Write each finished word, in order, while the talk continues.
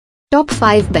Top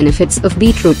 5 benefits of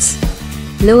beetroots.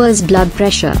 Lowers blood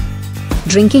pressure.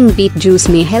 Drinking beet juice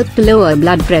may help to lower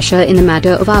blood pressure in a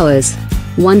matter of hours.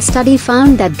 One study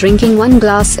found that drinking 1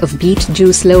 glass of beet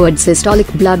juice lowered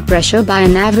systolic blood pressure by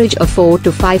an average of 4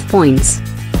 to 5 points.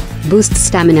 Boosts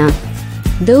stamina.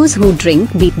 Those who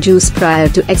drink beet juice prior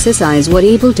to exercise were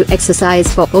able to exercise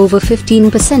for over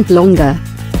 15% longer.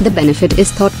 The benefit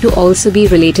is thought to also be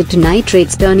related to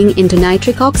nitrates turning into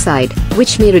nitric oxide,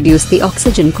 which may reduce the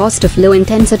oxygen cost of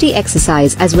low-intensity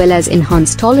exercise as well as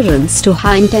enhance tolerance to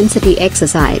high-intensity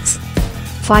exercise.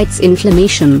 Fights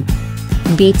inflammation.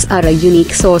 Beets are a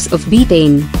unique source of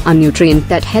betaine, a nutrient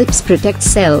that helps protect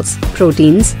cells,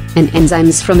 proteins, and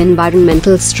enzymes from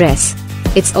environmental stress.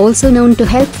 It's also known to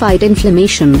help fight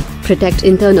inflammation, protect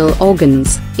internal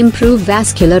organs, improve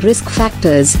vascular risk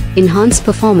factors, enhance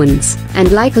performance,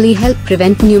 and likely help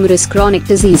prevent numerous chronic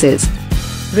diseases.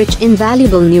 Rich in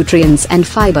valuable nutrients and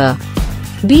fiber.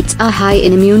 Beets are high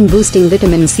in immune-boosting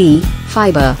vitamin C,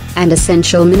 fiber, and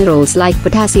essential minerals like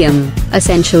potassium,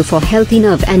 essential for healthy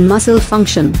nerve and muscle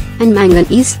function, and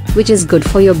manganese, which is good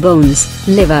for your bones,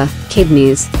 liver,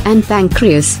 kidneys, and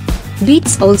pancreas.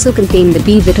 Beets also contain the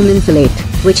B vitamin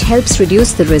folate, which helps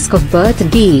reduce the risk of birth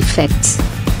defects.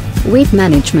 Weight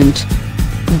management.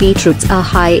 Beetroots are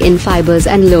high in fibers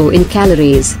and low in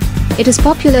calories. It is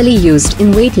popularly used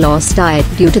in weight loss diet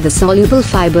due to the soluble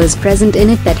fibers present in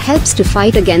it that helps to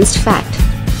fight against fat.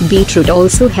 Beetroot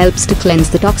also helps to cleanse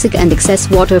the toxic and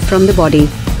excess water from the body.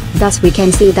 Thus we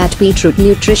can say that beetroot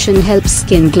nutrition helps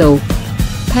skin glow.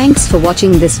 Thanks for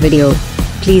watching this video.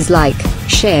 Please like,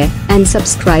 share, and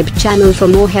subscribe channel for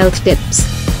more health tips.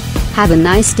 Have a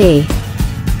nice day.